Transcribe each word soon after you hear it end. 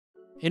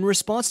In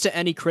response to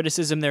any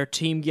criticism their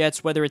team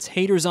gets, whether it's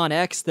haters on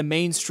X, the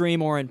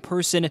mainstream, or in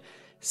person,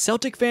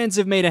 Celtic fans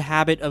have made a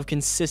habit of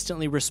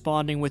consistently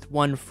responding with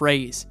one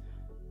phrase: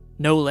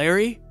 "No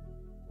Larry?"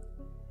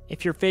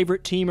 If your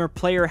favorite team or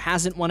player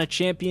hasn't won a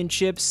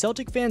championship,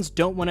 Celtic fans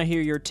don't want to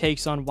hear your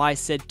takes on why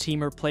said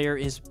team or player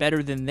is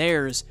better than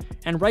theirs,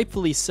 and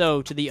rightfully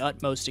so to the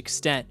utmost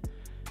extent.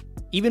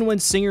 Even when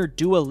singer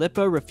Dua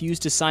Lipa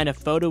refused to sign a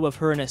photo of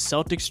her in a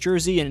Celtics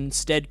jersey and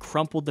instead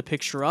crumpled the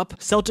picture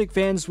up, Celtic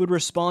fans would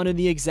respond in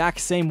the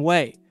exact same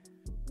way.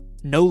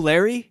 "No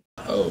Larry?"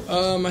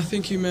 I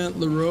think you meant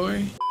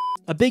Leroy.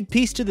 A big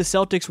piece to the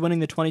Celtics winning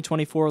the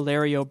 2024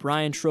 Larry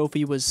O'Brien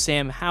Trophy was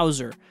Sam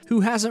Hauser,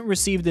 who hasn't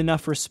received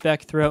enough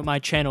respect throughout my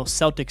channel's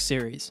Celtic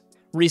series.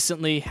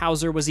 Recently,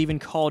 Hauser was even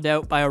called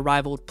out by a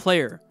rivaled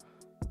player.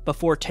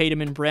 Before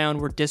Tatum and Brown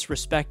were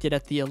disrespected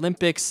at the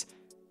Olympics,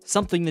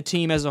 something the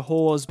team as a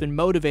whole has been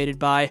motivated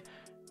by,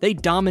 they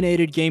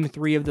dominated Game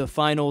 3 of the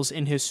finals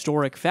in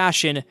historic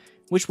fashion,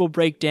 which we'll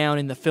break down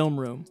in the film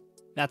room.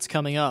 That's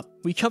coming up.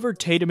 We covered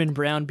Tatum and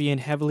Brown being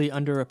heavily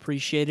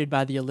underappreciated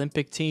by the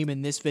Olympic team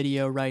in this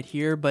video right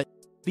here, but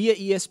via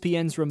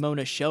ESPN's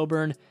Ramona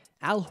Shelburne,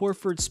 Al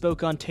Horford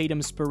spoke on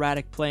Tatum's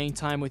sporadic playing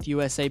time with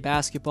USA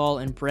Basketball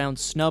and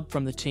Brown's snub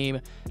from the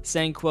team,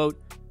 saying, quote,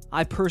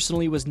 "I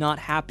personally was not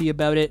happy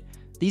about it.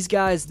 These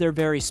guys, they're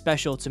very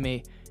special to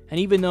me, and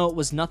even though it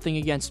was nothing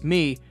against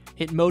me,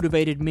 it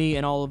motivated me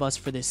and all of us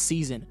for this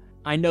season.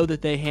 I know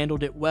that they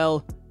handled it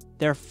well,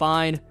 they're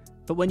fine,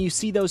 but when you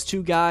see those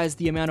two guys,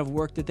 the amount of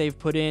work that they've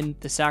put in,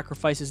 the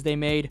sacrifices they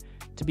made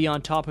to be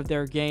on top of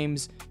their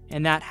games,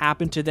 and that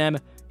happened to them,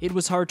 it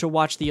was hard to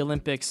watch the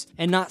Olympics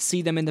and not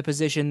see them in the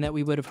position that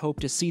we would have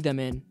hoped to see them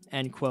in,"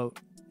 end quote.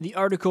 The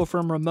article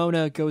from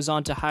Ramona goes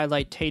on to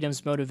highlight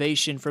Tatum's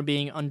motivation from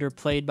being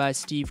underplayed by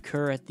Steve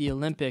Kerr at the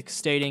Olympics,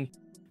 stating,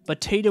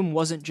 "But Tatum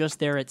wasn't just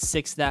there at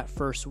 6 that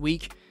first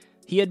week.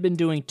 He had been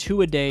doing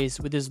 2-a-days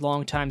with his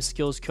longtime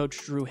skills coach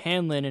Drew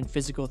Hanlon and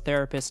physical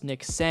therapist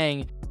Nick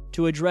Sang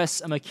to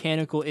address a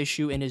mechanical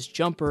issue in his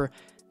jumper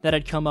that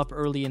had come up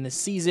early in the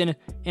season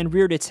and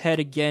reared its head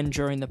again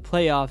during the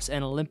playoffs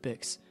and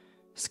Olympics."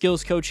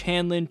 Skills coach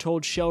Hanlon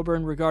told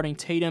Shelburne regarding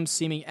Tatum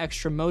seeming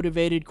extra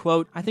motivated,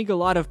 quote, "I think a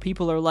lot of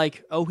people are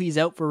like, oh, he's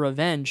out for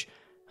revenge.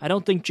 I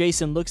don't think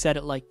Jason looks at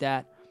it like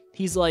that.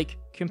 He's like,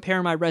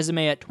 compare my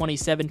resume at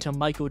 27 to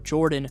Michael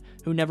Jordan,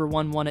 who never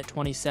won one at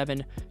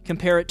 27.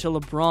 Compare it to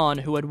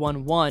LeBron, who had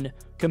won one.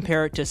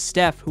 Compare it to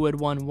Steph, who had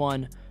won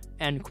one,"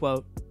 end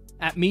quote.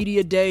 At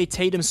Media Day,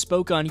 Tatum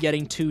spoke on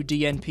getting 2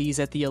 DNPs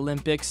at the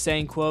Olympics,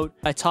 saying, quote,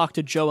 "I talked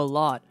to Joe a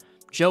lot.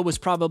 Joe was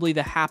probably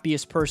the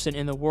happiest person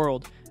in the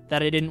world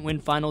that I didn't win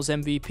Finals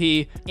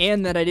MVP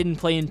and that I didn't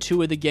play in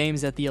 2 of the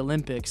games at the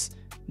Olympics.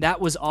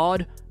 That was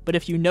odd, but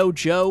if you know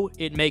Joe,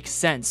 it makes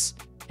sense,"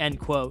 end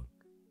quote.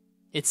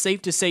 It's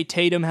safe to say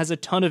Tatum has a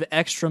ton of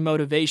extra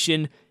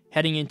motivation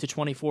heading into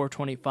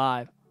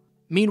 24-25.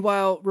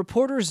 Meanwhile,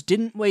 reporters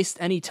didn't waste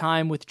any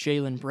time with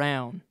Jaylen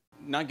Brown.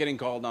 Not getting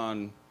called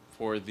on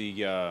for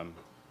the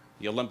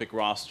Olympic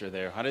roster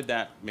there, how did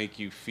that make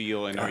you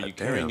feel, and are you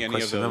carrying any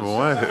of those? Number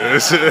one.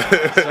 Sorry.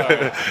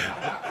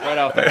 Right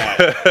off the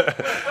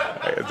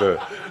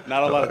bat.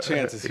 Not a lot of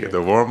chances here.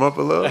 To warm up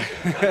a little?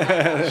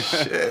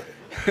 Shit.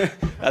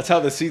 That's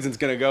how the season's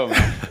going to go,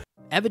 man.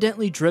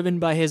 Evidently driven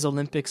by his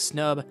Olympic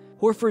snub,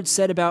 Horford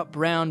said about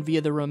Brown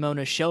via the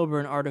Ramona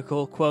Shelburne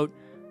article, quote,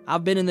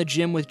 "I've been in the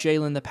gym with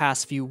Jaylen the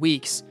past few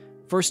weeks.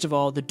 First of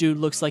all, the dude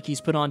looks like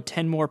he's put on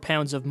 10 more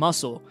pounds of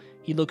muscle.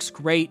 He looks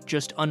great,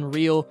 just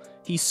unreal.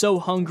 He's so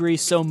hungry,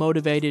 so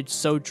motivated,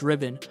 so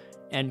driven,"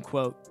 end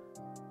quote.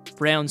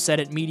 Brown said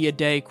at Media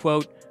Day,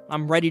 quote,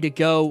 "I'm ready to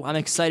go. I'm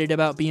excited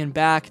about being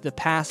back. The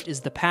past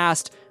is the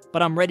past,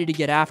 but I'm ready to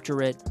get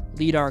after it,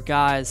 lead our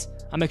guys.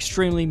 I'm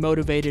extremely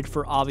motivated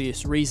for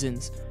obvious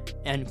reasons,"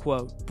 end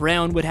quote.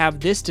 Brown would have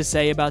this to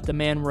say about the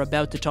man we're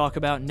about to talk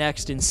about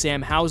next in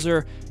Sam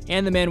Hauser,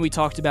 and the man we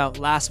talked about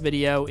last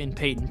video in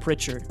Peyton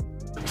Pritchard.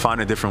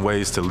 Finding different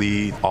ways to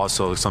lead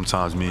also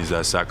sometimes means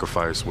that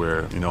sacrifice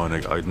where, you know, in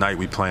a night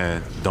we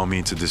playing, don't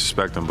mean to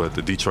disrespect them, but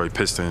the Detroit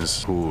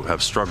Pistons, who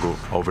have struggled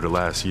over the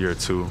last year or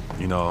two,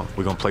 you know,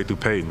 we're going to play through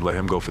Peyton, let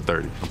him go for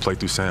 30. We'll play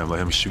through Sam, let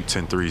him shoot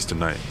 10 threes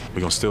tonight. We're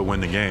going to still win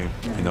the game.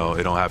 You know,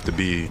 it don't have to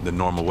be the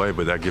normal way,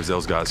 but that gives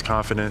those guys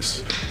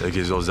confidence. That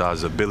gives those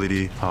guys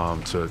ability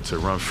to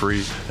run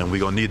free, and we're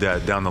going to need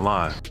that down the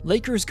line.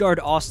 Lakers guard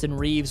Austin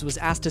Reeves was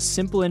asked a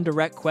simple and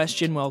direct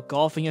question while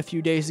golfing a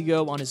few days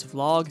ago on his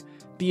vlog,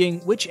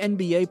 being which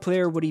NBA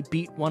player would he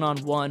beat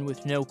one-on-one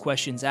with no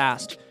questions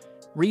asked.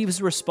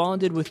 Reeves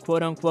responded with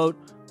quote-unquote,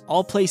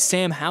 "I'll play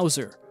Sam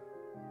Hauser."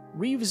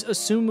 Reeves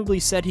assumably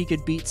said he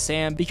could beat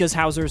Sam because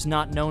Hauser's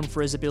not known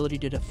for his ability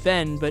to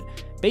defend, but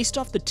based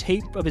off the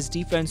tape of his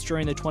defense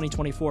during the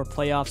 2024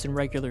 playoffs and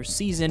regular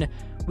season,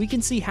 we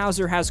can see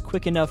Hauser has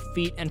quick enough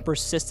feet and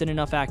persistent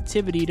enough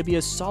activity to be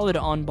a solid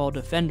on-ball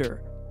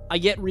defender. I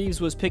get Reeves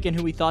was picking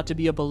who he thought to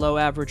be a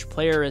below-average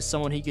player as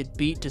someone he could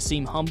beat to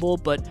seem humble,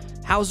 but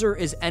Hauser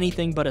is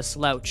anything but a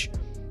slouch.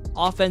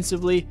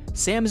 Offensively,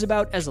 Sam is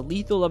about as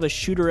lethal of a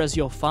shooter as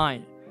you'll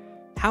find.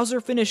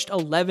 Hauser finished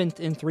 11th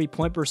in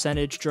three-point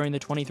percentage during the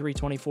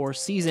 23-24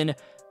 season,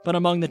 but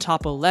among the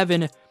top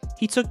 11,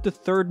 he took the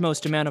third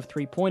most amount of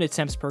three-point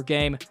attempts per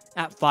game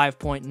at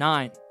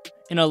 5.9.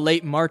 In a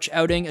late March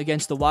outing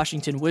against the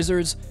Washington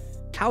Wizards,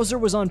 Hauser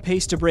was on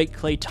pace to break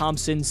Klay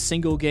Thompson's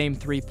single-game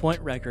three-point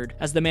record,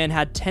 as the man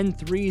had 10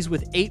 threes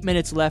with 8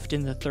 minutes left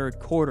in the third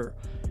quarter.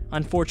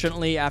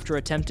 Unfortunately, after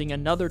attempting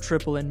another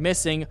triple and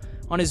missing,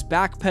 on his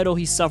back pedal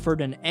he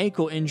suffered an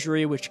ankle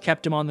injury which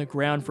kept him on the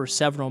ground for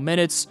several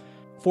minutes,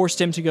 forced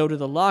him to go to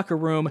the locker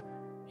room,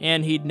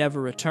 and he'd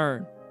never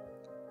return.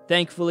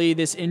 Thankfully,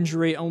 this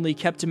injury only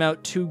kept him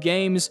out 2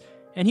 games,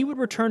 and he would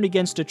return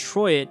against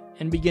Detroit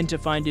and begin to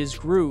find his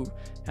groove,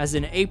 as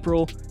in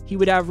April, he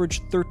would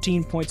average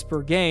 13 points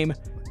per game,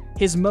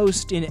 his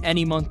most in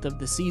any month of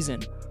the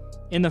season.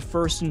 In the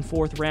first and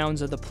fourth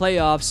rounds of the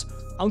playoffs,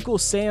 Uncle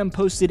Sam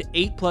posted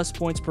 8+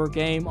 points per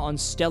game on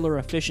stellar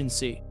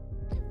efficiency.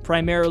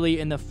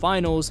 Primarily in the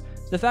finals,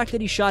 the fact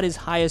that he shot his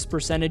highest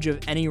percentage of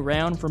any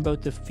round from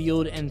both the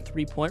field and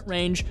three-point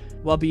range,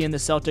 while being the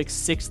Celtics'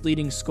 6th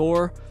leading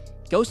scorer,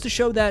 goes to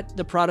show that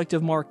the product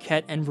of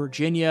Marquette and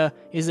Virginia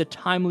is a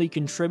timely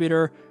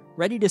contributor,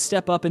 ready to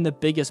step up in the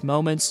biggest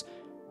moments.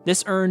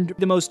 This earned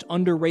the most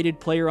underrated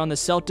player on the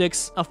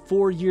Celtics a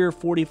 4-year,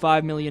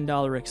 $45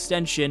 million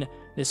extension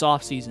this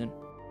offseason.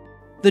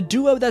 The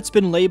duo that's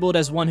been labeled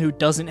as one who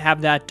doesn't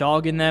have that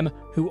dog in them,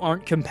 who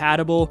aren't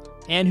compatible,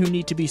 and who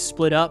need to be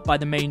split up by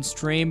the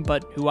mainstream,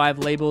 but who I've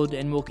labeled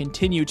and will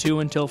continue to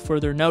until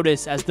further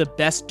notice as the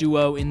best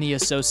duo in the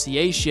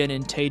association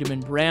in Tatum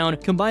and Brown,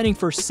 combining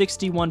for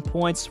 61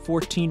 points,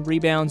 14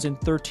 rebounds,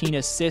 and 13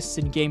 assists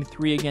in Game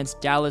 3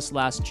 against Dallas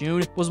last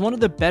June, was one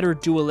of the better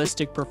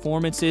dualistic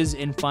performances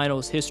in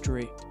finals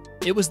history.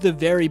 It was the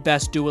very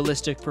best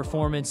dualistic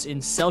performance in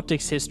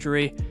Celtics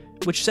history,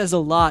 which says a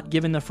lot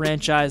given the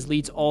franchise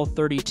leads all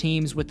 30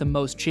 teams with the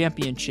most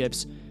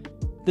championships.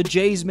 The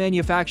Jays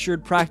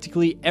manufactured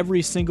practically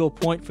every single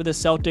point for the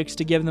Celtics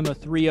to give them a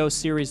 3-0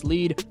 series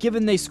lead,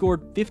 given they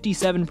scored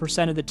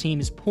 57% of the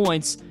team's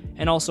points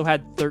and also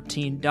had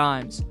 13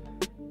 dimes.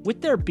 With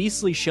their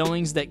beastly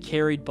showings that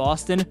carried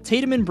Boston,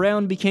 Tatum and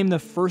Brown became the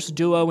first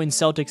duo in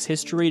Celtics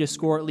history to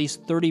score at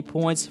least 30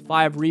 points,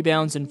 5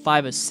 rebounds, and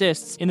 5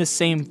 assists in the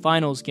same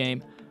finals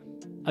game.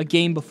 A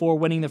game before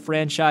winning the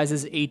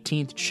franchise's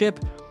 18th chip,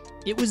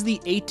 it was the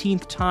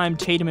 18th time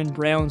Tatum and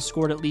Brown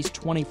scored at least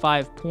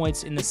 25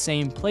 points in the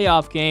same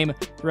playoff game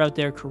throughout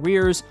their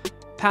careers,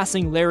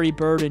 passing Larry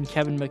Bird and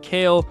Kevin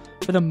McHale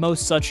for the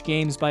most such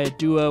games by a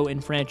duo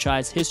in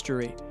franchise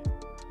history.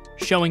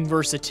 Showing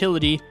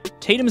versatility,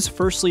 Tatum's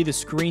firstly the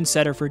screen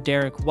setter for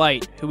Derek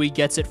White, who he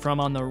gets it from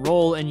on the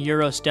roll and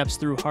Euro steps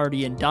through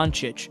Hardy and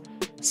Doncic.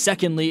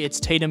 Secondly, it's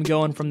Tatum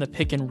going from the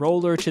pick and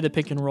roller to the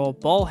pick and roll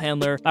ball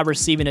handler by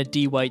receiving a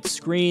D White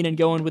screen and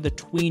going with a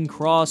tween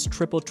cross,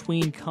 triple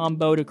tween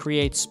combo to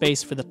create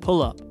space for the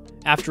pull-up.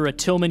 After a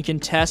Tillman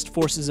contest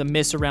forces a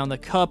miss around the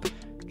cup,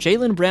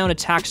 Jaylen Brown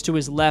attacks to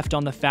his left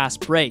on the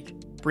fast break.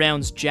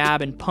 Brown's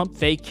jab and pump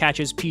fake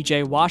catches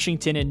PJ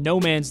Washington in no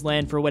man's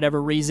land for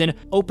whatever reason,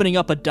 opening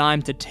up a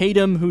dime to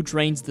Tatum, who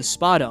drains the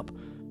spot up.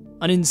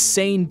 An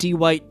insane D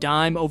White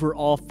dime over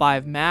all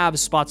 5 Mavs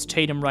spots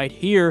Tatum right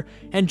here,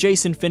 and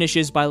Jason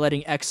finishes by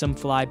letting Exum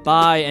fly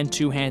by and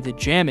two-handed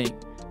jamming.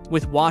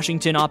 With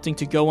Washington opting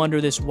to go under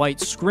this White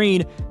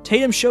screen,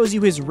 Tatum shows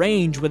you his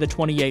range with a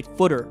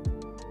 28-footer.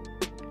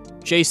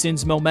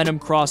 Jason's momentum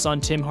cross on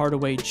Tim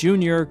Hardaway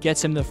Jr.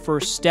 gets him the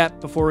first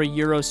step before a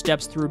Euro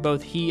steps through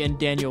both he and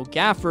Daniel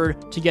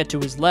Gafford to get to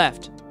his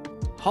left.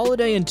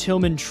 Holiday and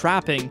Tillman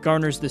trapping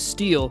garners the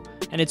steal,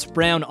 and it's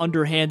Brown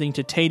underhanding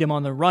to Tatum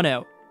on the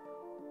runout.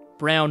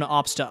 Brown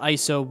opts to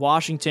ISO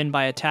Washington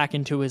by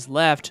attacking to his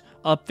left,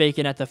 up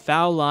vacant at the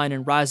foul line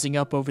and rising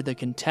up over the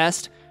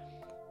contest.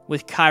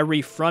 With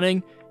Kyrie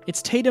fronting,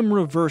 it's Tatum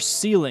reverse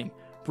sealing,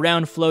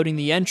 Brown floating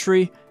the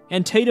entry,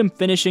 and Tatum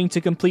finishing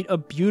to complete a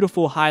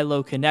beautiful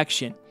high-low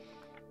connection.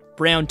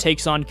 Brown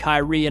takes on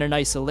Kyrie in an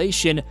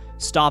isolation,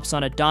 stops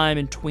on a dime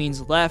and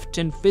tweens left,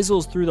 and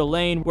fizzles through the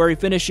lane where he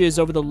finishes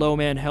over the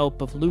low-man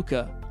help of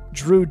Luka.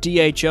 Drew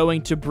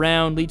DHOing to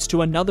Brown leads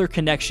to another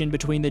connection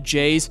between the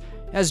Jays,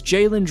 as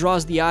Jaylen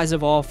draws the eyes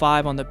of all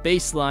 5 on the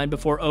baseline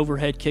before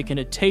overhead kicking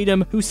to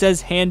Tatum, who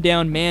says hand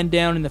down, man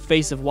down in the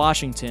face of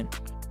Washington.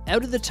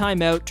 Out of the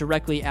timeout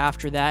directly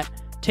after that,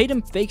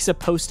 Tatum fakes a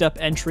post-up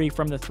entry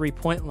from the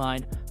three-point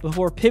line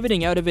before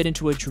pivoting out of it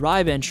into a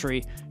drive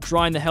entry,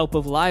 drawing the help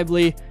of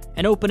Lively,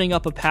 and opening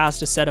up a pass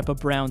to set up a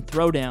Brown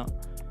throwdown.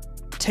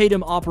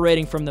 Tatum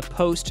operating from the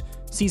post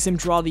sees him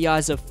draw the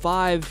eyes of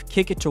 5,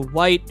 kick it to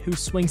White, who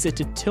swings it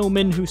to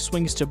Tillman, who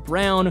swings to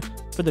Brown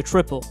for the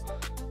triple.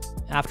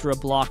 After a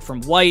block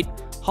from White,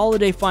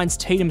 Holiday finds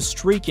Tatum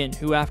streaking,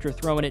 who after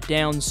throwing it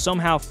down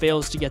somehow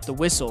fails to get the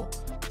whistle.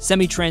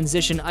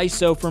 Semi-transition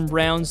ISO from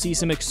Brown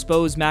sees him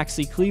expose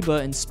Maxi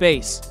Kleber in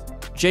space.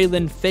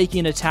 Jaylen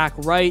faking attack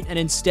right and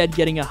instead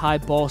getting a high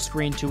ball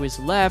screen to his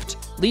left,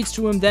 leads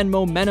to him then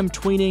momentum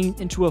tweening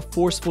into a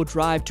forceful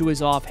drive to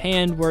his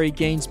offhand where he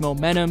gains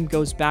momentum,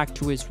 goes back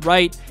to his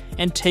right,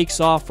 and takes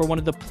off for one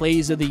of the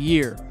plays of the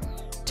year.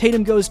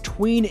 Tatum goes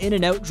tween in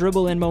and out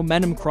dribble and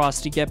momentum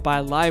cross to get by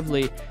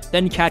Lively,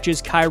 then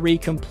catches Kyrie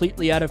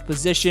completely out of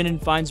position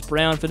and finds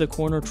Brown for the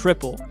corner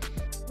triple.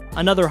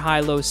 Another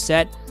high-low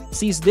set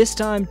sees this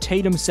time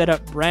Tatum set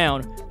up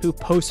Brown, who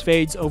post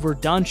fades over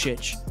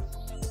Doncic.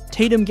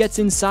 Tatum gets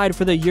inside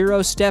for the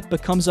Euro step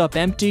but comes up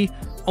empty,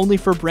 only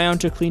for Brown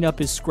to clean up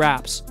his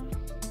scraps.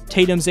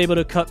 Tatum's able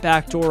to cut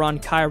backdoor on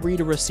Kyrie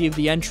to receive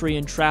the entry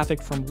in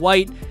traffic from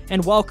White,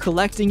 and while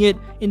collecting it,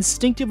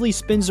 instinctively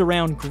spins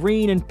around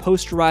Green and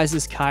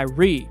posterizes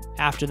Kyrie.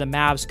 After the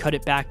Mavs cut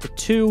it back to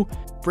 2,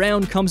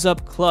 Brown comes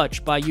up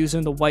clutch by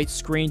using the White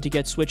screen to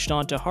get switched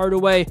on to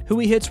Hardaway, who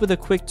he hits with a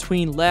quick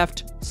tween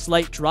left,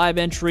 slight drive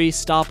entry,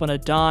 stop on a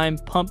dime,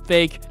 pump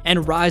fake,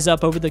 and rise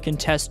up over the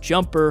contest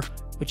jumper,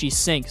 which he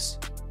sinks.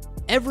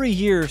 Every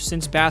year,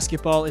 since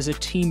basketball is a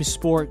team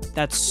sport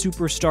that's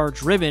superstar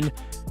driven,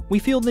 we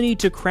feel the need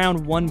to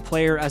crown one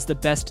player as the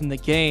best in the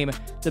game,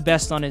 the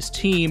best on his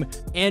team,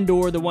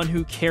 and/or the one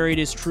who carried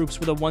his troops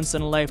with a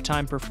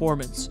once-in-a-lifetime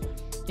performance.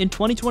 In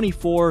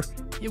 2024,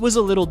 it was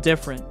a little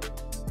different.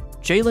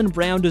 Jaylen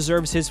Brown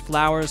deserves his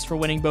flowers for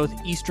winning both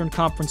Eastern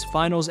Conference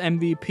Finals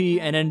MVP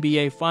and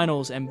NBA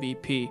Finals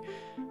MVP.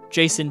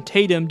 Jason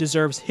Tatum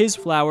deserves his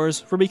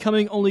flowers for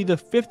becoming only the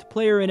 5th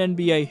player in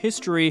NBA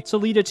history to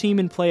lead a team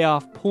in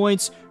playoff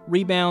points,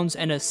 rebounds,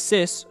 and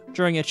assists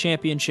during a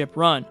championship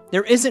run.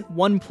 There isn't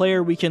one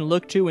player we can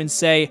look to and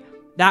say,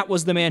 that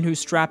was the man who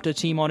strapped a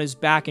team on his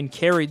back and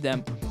carried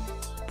them.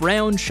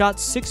 Brown shot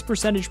 6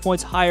 percentage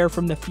points higher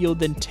from the field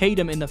than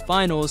Tatum in the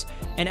finals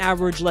and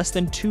averaged less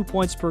than 2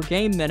 points per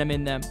game than him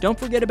in them. Don't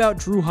forget about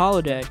Drew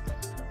Holiday.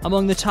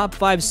 Among the top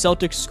 5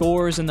 Celtics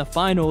scorers in the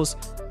finals,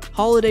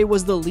 Holiday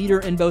was the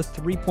leader in both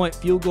three-point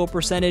field goal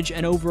percentage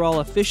and overall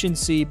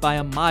efficiency by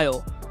a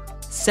mile.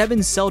 7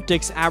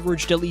 Celtics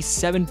averaged at least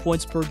 7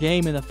 points per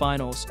game in the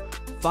finals.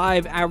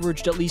 5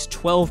 averaged at least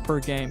 12 per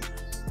game.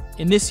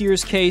 In this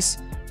year's case,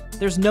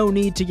 there's no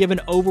need to give an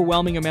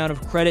overwhelming amount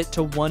of credit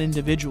to one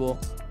individual.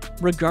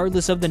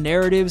 Regardless of the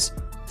narratives,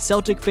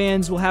 Celtic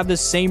fans will have the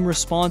same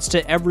response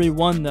to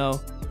everyone though.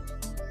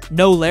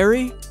 No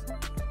Larry?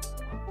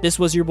 This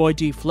was your boy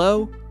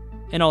DFlow,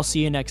 and I'll see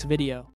you next video.